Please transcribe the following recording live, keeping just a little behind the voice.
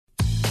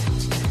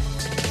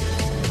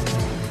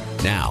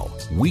Now,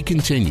 we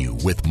continue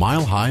with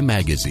Mile High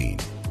Magazine.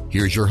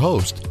 Here's your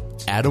host,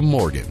 Adam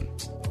Morgan.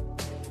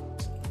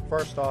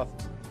 First off,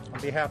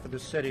 on behalf of the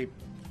city,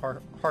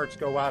 our hearts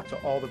go out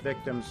to all the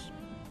victims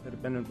that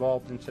have been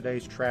involved in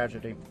today's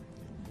tragedy.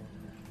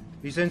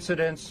 These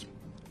incidents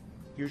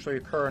usually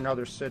occur in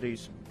other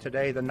cities.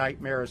 Today, the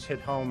nightmare has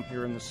hit home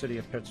here in the city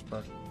of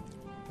Pittsburgh.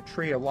 The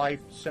Tree of Life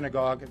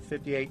Synagogue at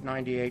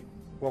 5898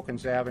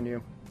 Wilkins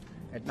Avenue.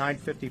 At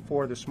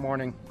 9:54 this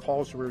morning,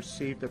 calls were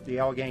received at the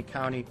Allegheny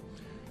County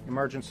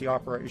Emergency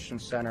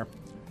Operations Center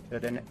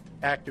that an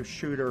active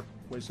shooter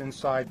was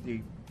inside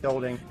the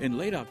building. In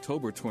late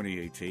October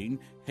 2018,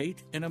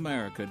 hate in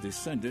America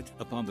descended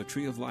upon the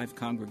Tree of Life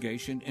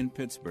congregation in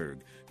Pittsburgh,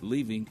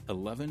 leaving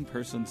 11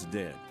 persons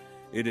dead.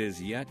 It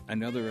is yet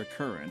another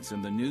occurrence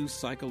in the news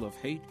cycle of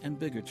hate and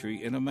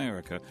bigotry in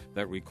America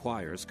that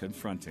requires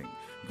confronting.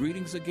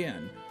 Greetings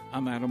again,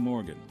 I'm Adam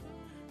Morgan.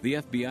 The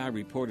FBI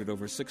reported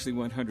over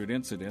 6,100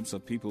 incidents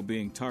of people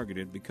being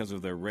targeted because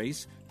of their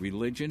race,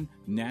 religion,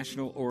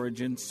 national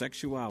origin,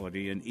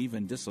 sexuality, and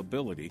even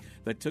disability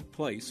that took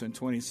place in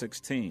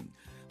 2016.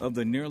 Of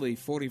the nearly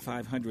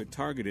 4,500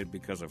 targeted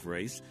because of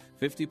race,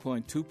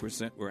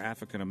 50.2% were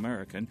African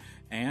American,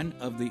 and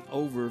of the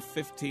over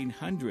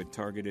 1,500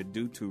 targeted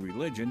due to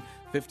religion,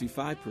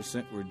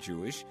 55% were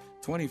Jewish,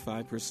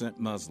 25%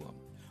 Muslim.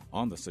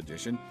 On this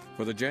edition,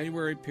 for the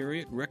January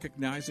period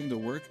recognizing the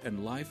work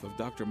and life of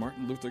Dr.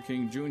 Martin Luther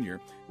King Jr.,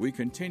 we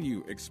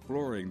continue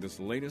exploring this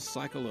latest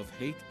cycle of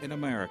hate in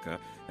America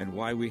and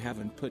why we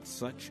haven't put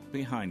such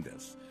behind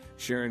us.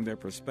 Sharing their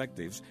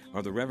perspectives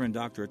are the Reverend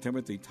Dr.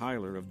 Timothy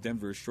Tyler of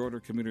Denver's Schroeder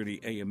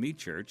Community AME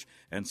Church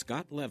and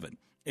Scott Levin,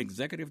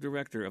 Executive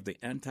Director of the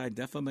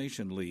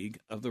Anti-Defamation League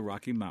of the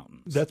Rocky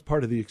Mountains. That's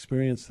part of the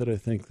experience that I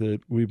think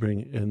that we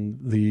bring in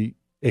the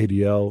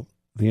ADL,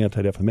 the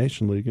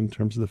Anti-Defamation League, in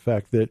terms of the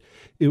fact that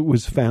it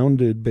was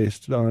founded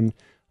based on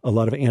a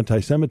lot of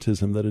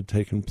anti-Semitism that had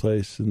taken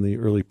place in the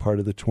early part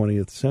of the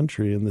 20th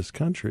century in this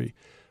country.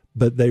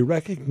 But they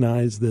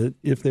recognized that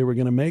if they were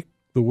going to make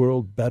the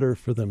world better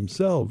for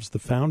themselves, the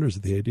founders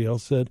of the ADL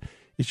said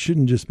it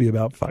shouldn't just be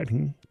about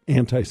fighting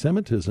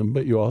anti-Semitism,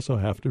 but you also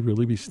have to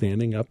really be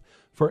standing up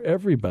for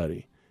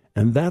everybody.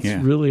 And that's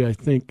really, I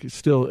think,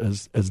 still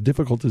as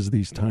difficult as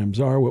these times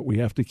are, what we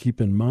have to keep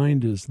in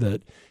mind is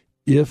that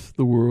if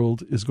the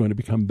world is going to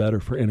become better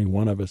for any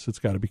one of us, it's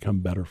got to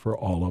become better for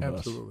all of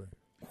us.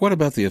 What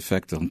about the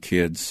effect on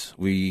kids?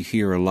 We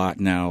hear a lot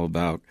now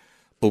about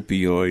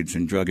opioids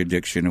and drug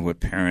addiction and what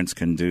parents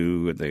can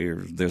do.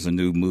 There's a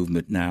new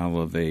movement now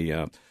of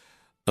a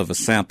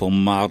sample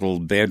model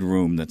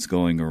bedroom that's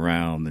going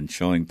around and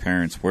showing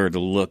parents where to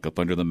look up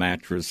under the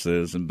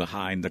mattresses and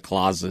behind the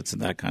closets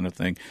and that kind of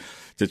thing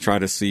to try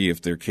to see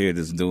if their kid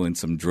is doing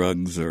some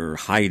drugs or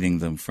hiding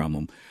them from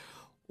them.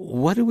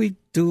 What do we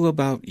do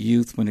about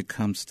youth when it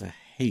comes to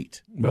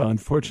hate? Well,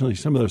 unfortunately,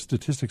 some of those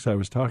statistics I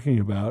was talking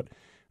about,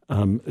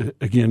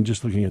 again,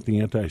 just looking at the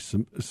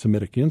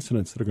anti-Semitic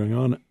incidents that are going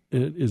on,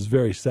 it is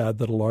very sad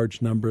that a large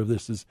number of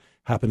this is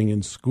happening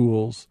in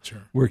schools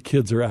where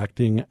kids are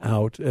acting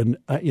out. And,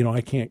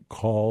 I can't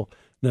call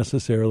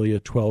necessarily a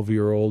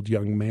 12-year-old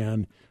young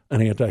man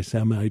an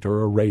anti-Semite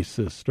or a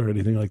racist or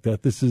anything like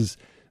that.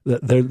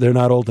 They're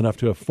not old enough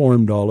to have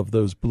formed all of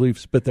those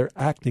beliefs, but they're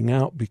acting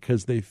out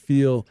because they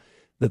feel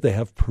that they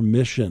have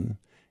permission.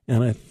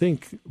 And I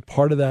think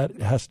part of that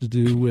has to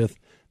do with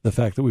the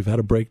fact that we've had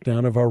a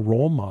breakdown of our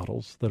role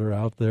models that are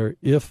out there.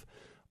 If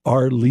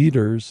our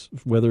leaders,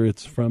 whether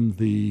it's from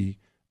the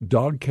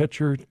dog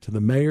catcher to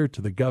the mayor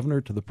to the governor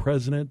to the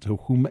president to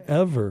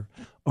whomever,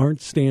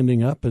 aren't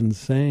standing up and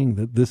saying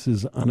that this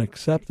is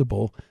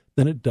unacceptable,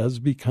 then it does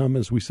become,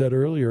 as we said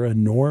earlier, a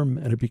norm,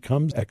 and it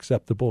becomes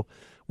acceptable,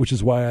 which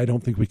is why I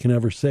don't think we can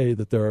ever say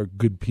that there are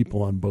good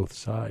people on both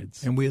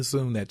sides. And we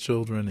assume that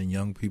children and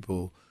young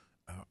people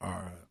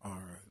are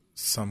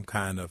some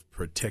kind of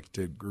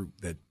protected group,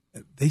 that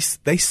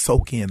they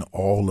soak in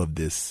all of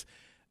this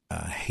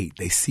hate.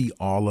 They see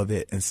all of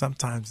it. And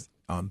sometimes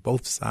on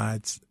both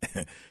sides,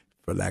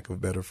 for lack of a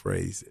better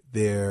phrase,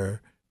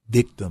 they're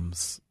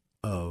victims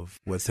of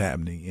what's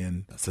happening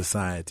in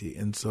society.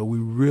 And so we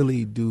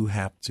really do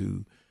have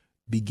to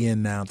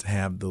begin now to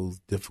have those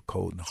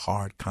difficult and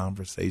hard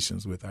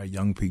conversations with our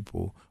young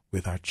people,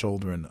 with our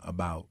children,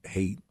 about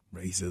hate,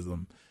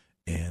 racism,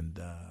 and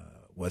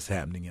what's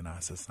happening in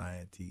our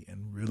society,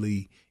 and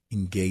really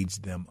engage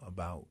them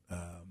about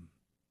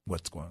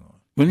what's going on.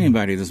 Well,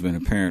 anybody that's been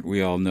a parent,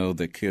 we all know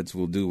that kids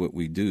will do what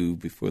we do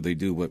before they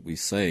do what we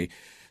say.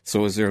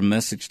 So is there a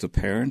message to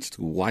parents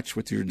to watch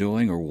what you're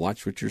doing or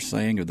watch what you're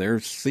saying, or they're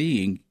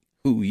seeing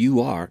who you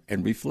are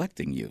and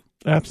reflecting you?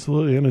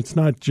 Absolutely. And it's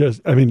not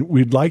just,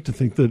 we'd like to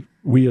think that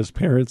we as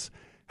parents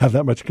have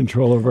that much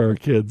control over our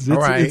kids.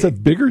 It's a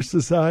bigger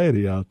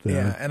society out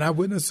there. Yeah, and I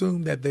wouldn't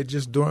assume that they're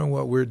just doing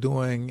what we're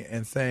doing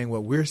and saying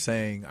what we're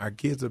saying. Our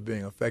kids are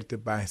being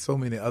affected by so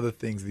many other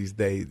things these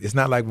days. It's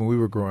not like when we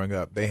were growing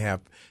up. They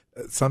have,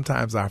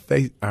 sometimes our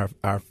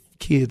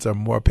kids are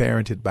more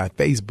parented by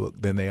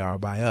Facebook than they are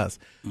by us.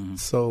 Mm-hmm.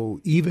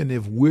 So even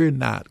if we're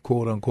not,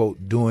 quote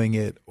unquote, doing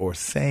it or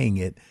saying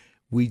it,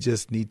 we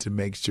just need to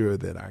make sure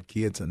that our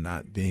kids are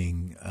not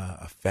being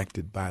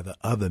affected by the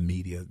other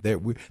media. There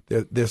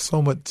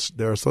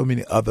are so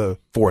many other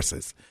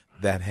forces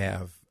that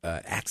have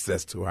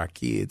access to our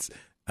kids,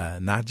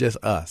 not just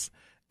us.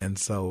 And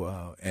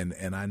so,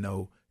 and I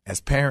know as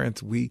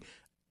parents,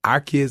 our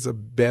kids are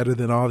better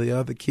than all the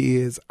other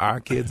kids. Our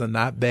kids are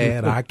not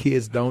bad. Our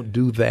kids don't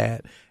do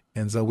that.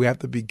 And so we have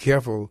to be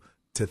careful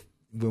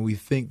when we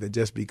think that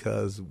just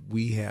because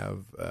we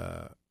have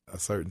a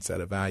certain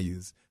set of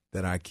values,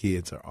 that our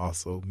kids are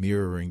also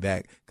mirroring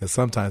that, because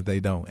sometimes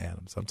they don't,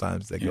 Adam.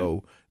 Sometimes they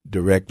go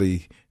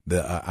directly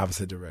the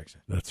opposite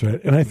direction. That's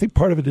right. And I think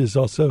part of it is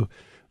also,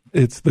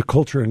 it's the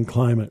culture and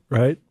climate,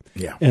 right?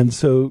 Yeah. And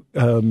so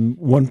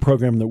one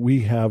program that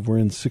we have, we're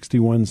in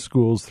 61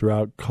 schools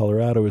throughout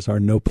Colorado, is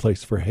our No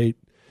Place for Hate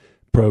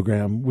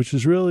program, which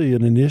is really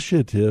an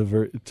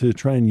initiative to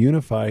try and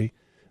unify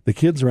the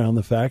kids around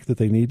the fact that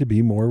they need to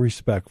be more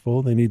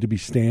respectful. They need to be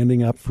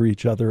standing up for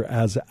each other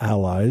as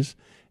allies,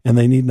 and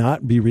they need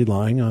not be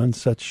relying on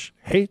such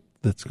hate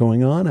that's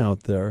going on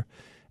out there.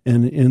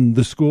 And in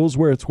the schools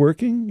where it's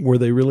working, where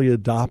they really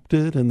adopt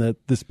it and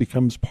that this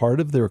becomes part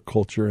of their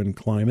culture and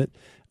climate,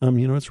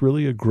 it's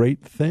really a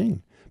great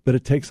thing. But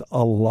it takes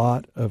a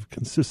lot of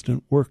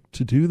consistent work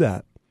to do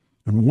that.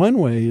 And one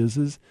way is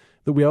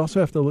that we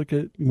also have to look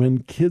at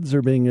when kids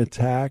are being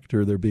attacked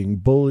or they're being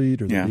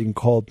bullied or they're being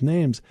called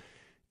names.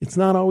 It's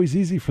not always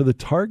easy for the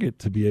target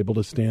to be able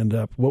to stand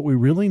up. What we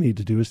really need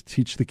to do is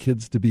teach the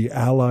kids to be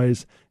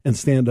allies and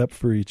stand up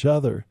for each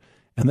other.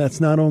 And that's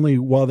not only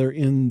while they're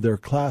in their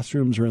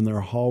classrooms or in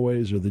their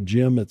hallways or the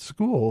gym at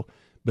school,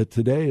 but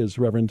today, as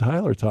Reverend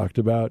Tyler talked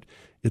about,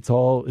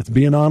 it's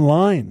being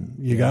online.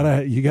 You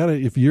gotta,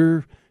 if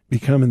you're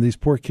becoming, these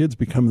poor kids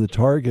become the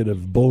target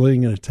of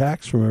bullying and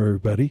attacks from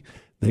everybody,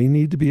 they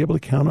need to be able to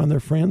count on their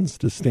friends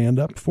to stand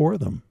up for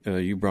them.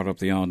 You brought up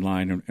the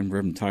online, and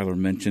Reverend Tyler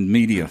mentioned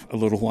media a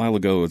little while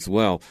ago as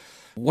well.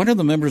 One of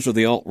the members of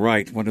the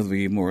alt-right, one of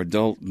the more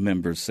adult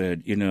members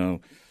said,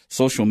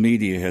 social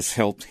media has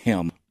helped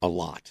him a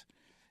lot.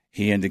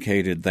 He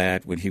indicated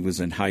that when he was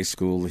in high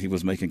school, he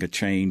was making a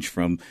change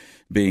from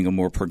being a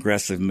more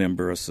progressive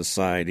member of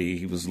society.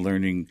 He was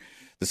learning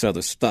this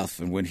other stuff,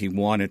 and when he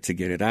wanted to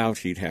get it out,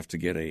 he'd have to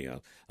get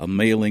a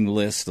mailing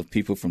list of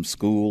people from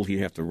school.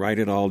 He'd have to write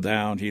it all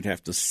down. He'd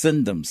have to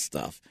send them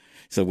stuff,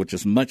 so which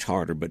is much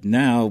harder. But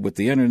now with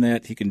the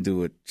internet, he can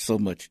do it so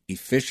much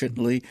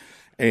efficiently,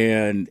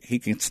 and he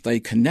can stay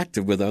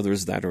connected with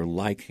others that are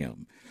like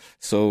him.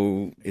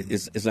 So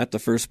is that the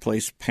first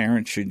place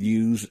parents should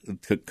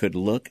could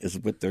look, is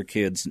with their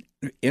kids'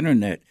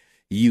 internet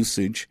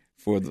usage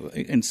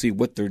and see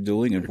what they're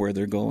doing and where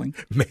they're going?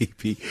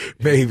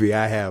 Maybe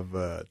I have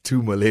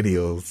two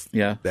millennials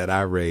that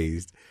I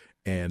raised,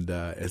 and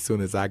as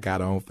soon as I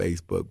got on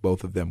Facebook,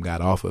 both of them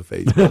got off of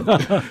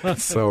Facebook.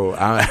 So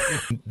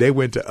they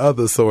went to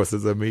other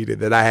sources of media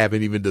that I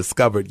haven't even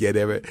discovered yet.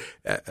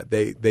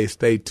 They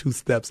stayed 2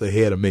 steps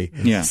ahead of me.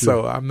 Yeah.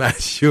 So I'm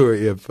not sure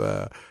if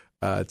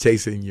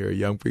chasing your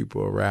young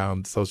people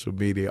around social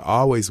media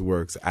always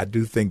works. I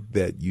do think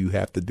that you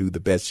have to do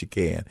the best you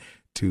can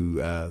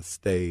to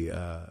stay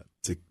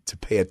to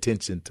pay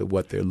attention to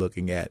what they're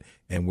looking at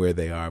and where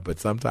they are. But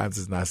sometimes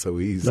it's not so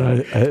easy.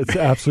 It's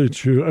absolutely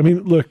true. I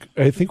mean, look,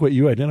 I think what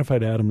you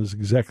identified, Adam, is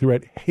exactly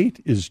right.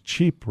 Hate is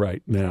cheap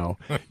right now.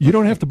 You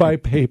don't have to buy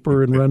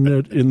paper and run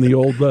it in the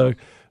old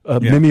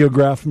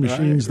mimeograph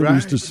machines that we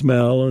used to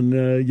smell, and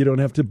you don't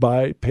have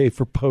to pay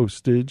for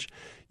postage.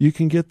 You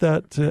can get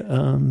that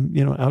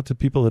out to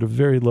people at a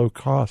very low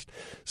cost.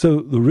 So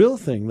the real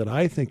thing that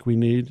I think we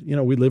need,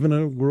 we live in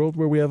a world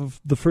where we have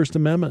the First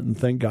Amendment, and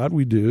thank God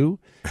we do,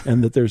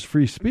 and that there's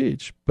free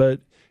speech. But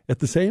at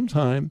the same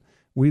time,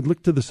 we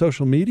look to the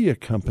social media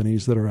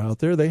companies that are out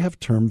there. They have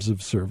terms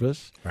of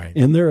service. Right.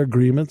 In their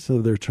agreements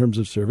of their terms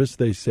of service,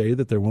 they say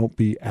that there won't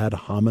be ad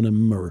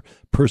hominem or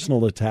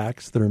personal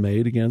attacks that are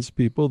made against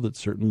people, that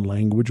certain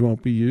language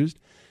won't be used.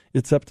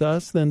 It's up to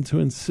us then to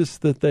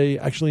insist that they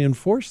actually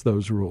enforce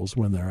those rules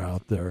when they're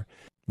out there.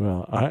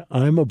 Well,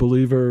 I'm a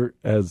believer,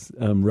 as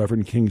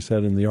Reverend King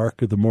said, in the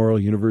arc of the moral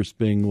universe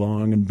being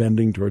long and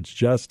bending towards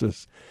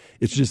justice.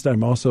 It's just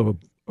I'm also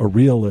a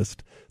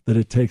realist, that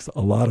it takes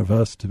a lot of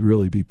us to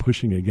really be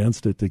pushing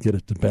against it to get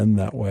it to bend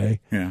that way.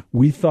 Yeah.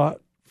 We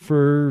thought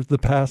for the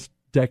past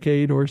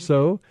decade or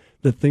so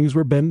that things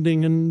were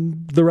bending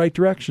in the right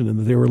direction and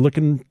that they were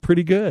looking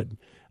pretty good.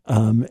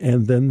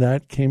 And then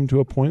that came to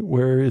a point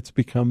where it's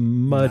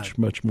become much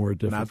more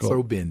difficult. Not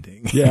so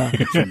bending. Yeah.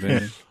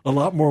 A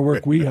lot more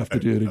work we have to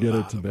do to get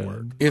it to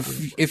bend.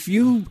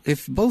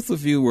 If both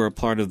of you were a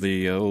part of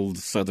the old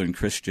Southern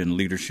Christian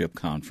Leadership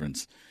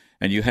Conference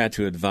and you had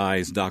to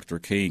advise Dr.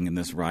 King in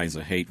this rise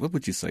of hate, what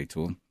would you say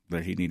to him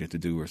that he needed to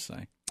do or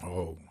say?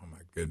 Oh my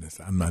goodness.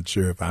 I'm not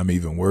sure if I'm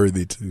even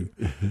worthy to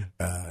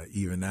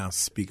even now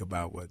speak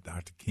about what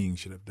Dr. King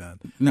should have done.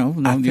 No,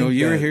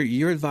 you're here.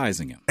 You're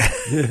advising him.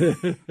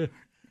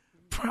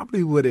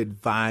 Probably would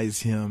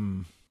advise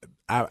him.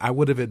 I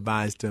would have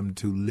advised him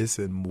to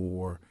listen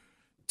more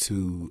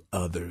to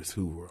others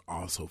who were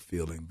also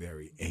feeling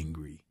very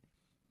angry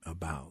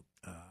about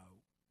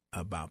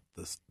about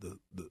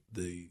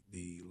the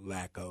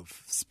lack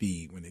of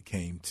speed when it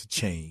came to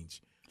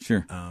change.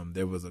 Sure.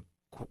 There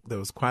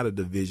was quite a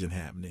division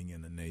happening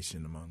in the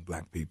nation among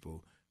black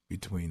people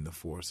between the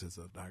forces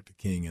of Dr.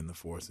 King and the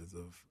forces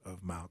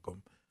of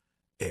Malcolm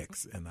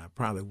X. And I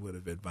probably would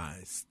have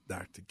advised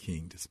Dr.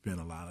 King to spend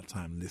a lot of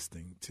time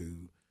listening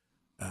to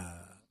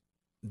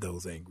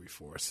those angry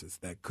forces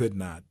that could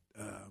not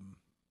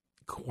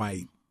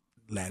quite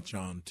latch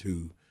on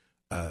to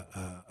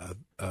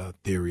a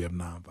theory of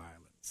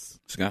nonviolence.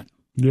 Scott?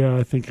 Yeah,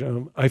 I think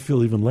I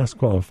feel even less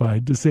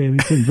qualified to say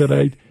anything, but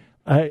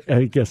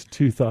I guess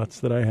two thoughts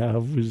that I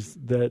have is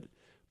that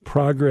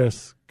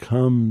progress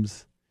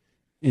comes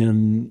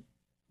in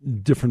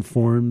different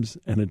forms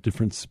and at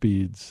different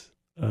speeds.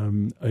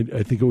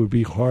 I think it would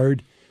be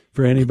hard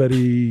for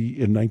anybody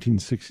in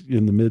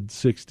the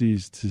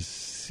mid-'60s to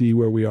see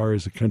where we are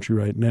as a country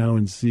right now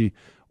and see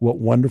what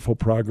wonderful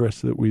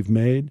progress that we've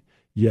made,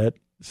 yet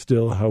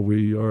still how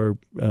we are,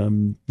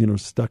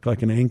 stuck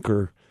like an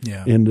anchor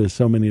into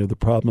so many of the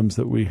problems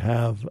that we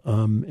have,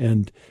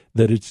 and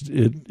that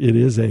it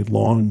is a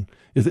long.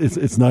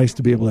 It's nice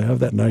to be able to have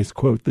that nice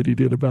quote that he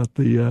did about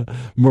the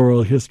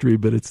moral history,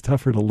 but it's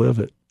tougher to live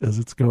it as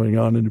it's going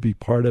on and to be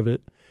part of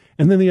it.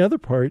 And then the other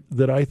part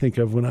that I think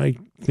of when I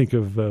think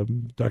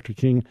of Dr.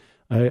 King,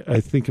 I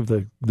think of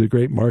the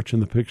great march in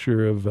the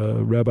picture of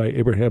Rabbi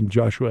Abraham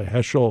Joshua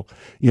Heschel,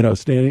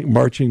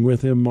 marching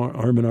with him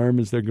arm in arm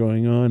as they're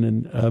going on.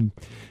 And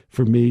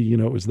for me,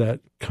 it was that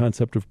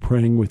concept of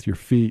praying with your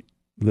feet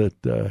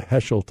that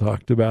Heschel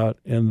talked about,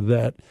 and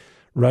that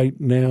right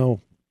now,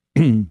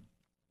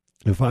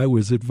 if I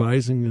was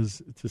advising,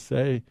 is to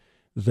say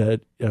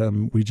that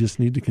we just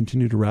need to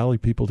continue to rally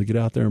people to get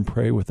out there and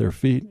pray with their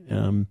feet.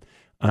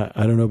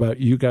 I don't know about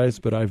you guys,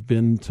 but I've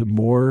been to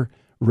more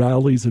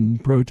rallies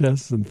and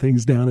protests and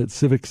things down at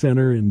Civic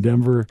Center in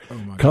Denver,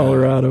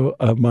 Colorado.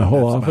 My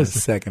whole office. My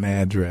second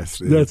address.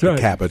 That's right.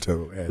 The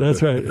Capitol.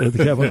 That's right. At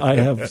the Capitol. I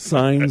have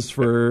signs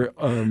for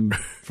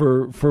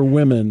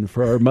women,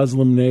 for our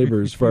Muslim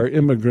neighbors, for our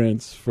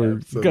immigrants,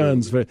 for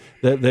guns.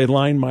 They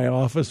line my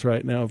office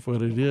right now of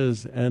what it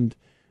is. And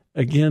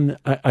again,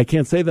 I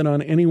can't say that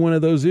on any one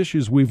of those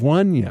issues we've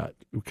won yet,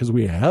 because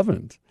we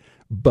haven't.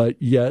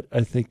 But yet,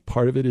 I think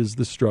part of it is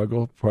the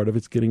struggle. Part of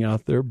it's getting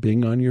out there,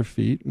 being on your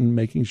feet, and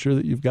making sure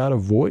that you've got a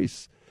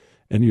voice,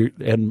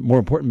 and more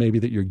important, maybe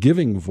that you're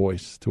giving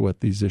voice to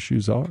what these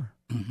issues are.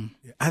 Mm-hmm.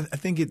 I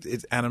think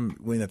it's Adam.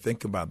 When I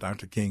think about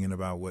Dr. King and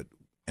about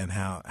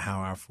how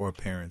our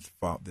foreparents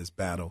fought this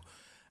battle,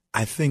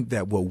 I think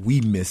that what we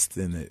missed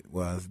in it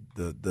was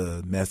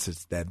the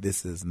message that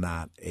this is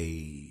not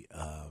a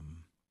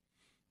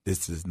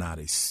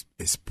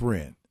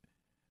sprint.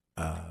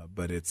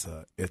 But it's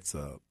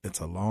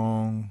a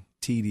long,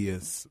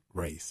 tedious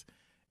race,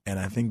 and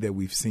I think that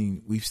we've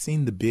seen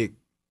the big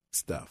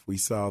stuff. We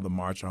saw the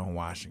March on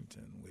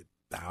Washington with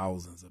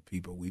thousands of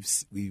people. We've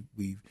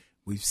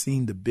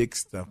seen the big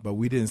stuff, but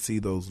we didn't see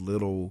those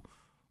little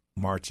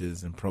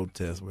marches and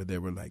protests where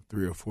there were like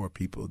 3 or 4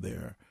 people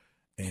there,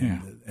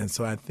 and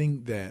so I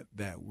think that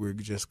we're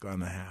just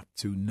gonna have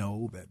to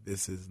know that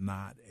this is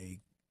not a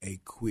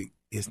quick.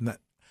 It's not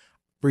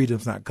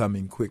freedom's not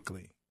coming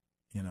quickly.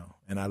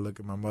 And I look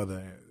at my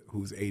mother,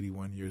 who's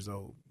 81 years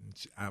old,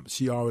 and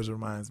she always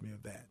reminds me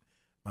of that.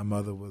 My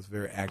mother was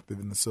very active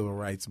in the civil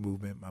rights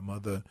movement. My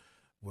mother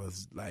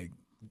was like,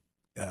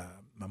 when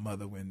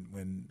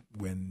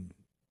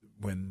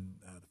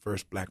the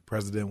first black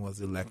president was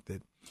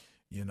elected,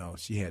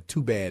 she had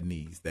 2 bad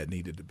knees that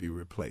needed to be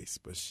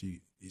replaced, but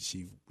she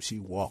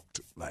walked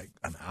like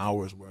an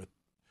hour's worth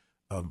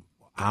of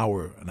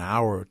an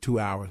hour or 2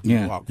 hours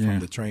walk from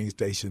the train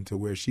station to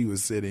where she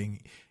was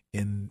sitting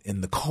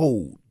in the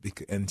cold,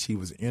 and she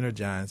was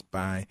energized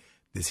by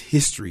this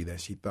history that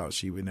she thought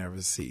she would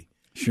never see.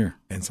 Sure.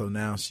 And so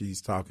now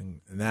she's talking.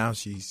 Now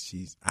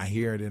she's. I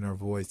hear it in her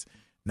voice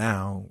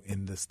now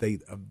in the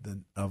state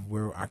of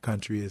where our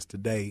country is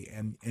today,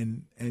 and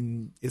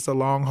it's a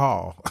long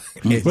haul.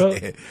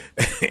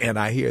 And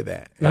I hear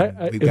that.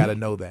 We've got to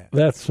know that.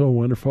 That's so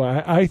wonderful.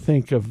 I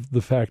think of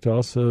the fact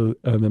also,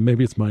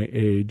 maybe it's my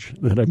age,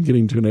 that I'm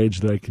getting to an age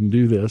that I can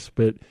do this,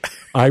 but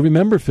I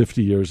remember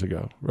 50 years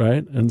ago,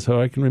 right? And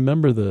so I can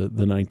remember the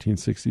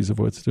 1960s of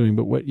what's doing.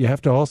 But what you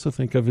have to also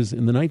think of is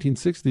in the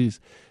 1960s,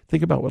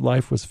 think about what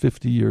life was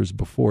 50 years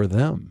before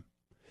them.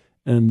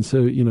 And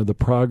so, the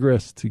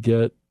progress to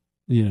get,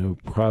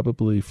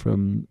 probably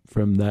from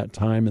that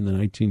time in the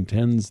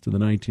 1910s to the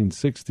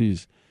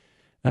 1960s,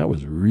 that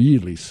was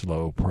really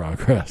slow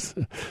progress.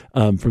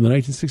 From the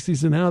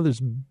 1960s to now,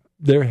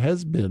 there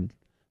has been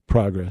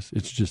progress.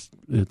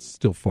 It's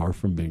still far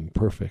from being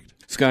perfect.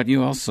 Scott, the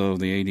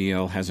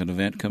ADL has an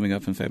event coming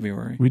up in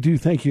February. We do.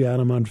 Thank you,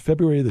 Adam. On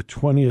February the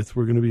 20th,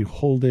 we're going to be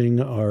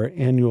holding our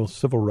annual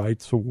Civil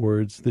Rights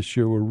Awards. This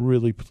year, we're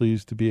really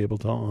pleased to be able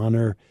to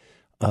honor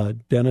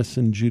Dennis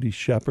and Judy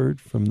Shepard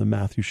from the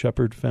Matthew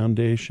Shepard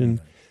Foundation,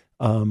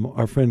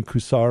 our friend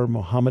Kusar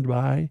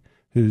Mohammadbhai,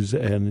 who's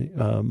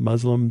a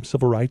Muslim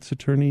civil rights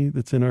attorney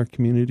that's in our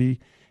community,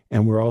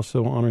 And we're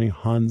also honoring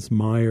Hans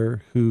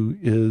Meyer, who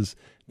is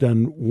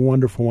done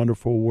wonderful,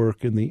 wonderful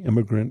work in the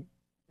immigrant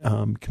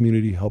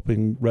community,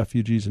 helping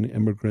refugees and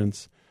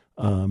immigrants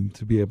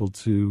to be able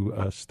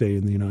to stay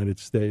in the United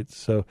States.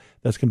 So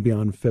that's going to be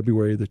on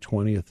February the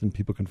 20th, and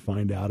people can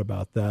find out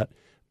about that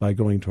by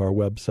going to our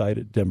website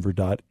at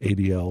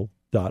denver.adl.org.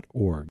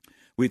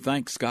 We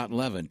thank Scott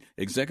Levin,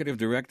 Executive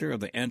Director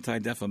of the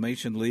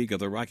Anti-Defamation League of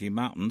the Rocky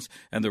Mountains,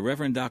 and the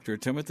Reverend Dr.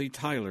 Timothy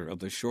Tyler of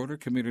the Shorter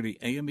Community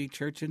AME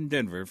Church in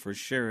Denver for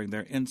sharing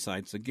their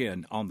insights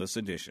again on this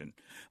edition.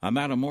 I'm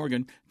Adam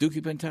Morgan. Do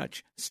keep in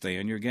touch. Stay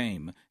on your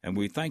game. And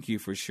we thank you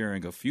for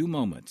sharing a few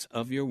moments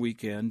of your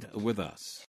weekend with us.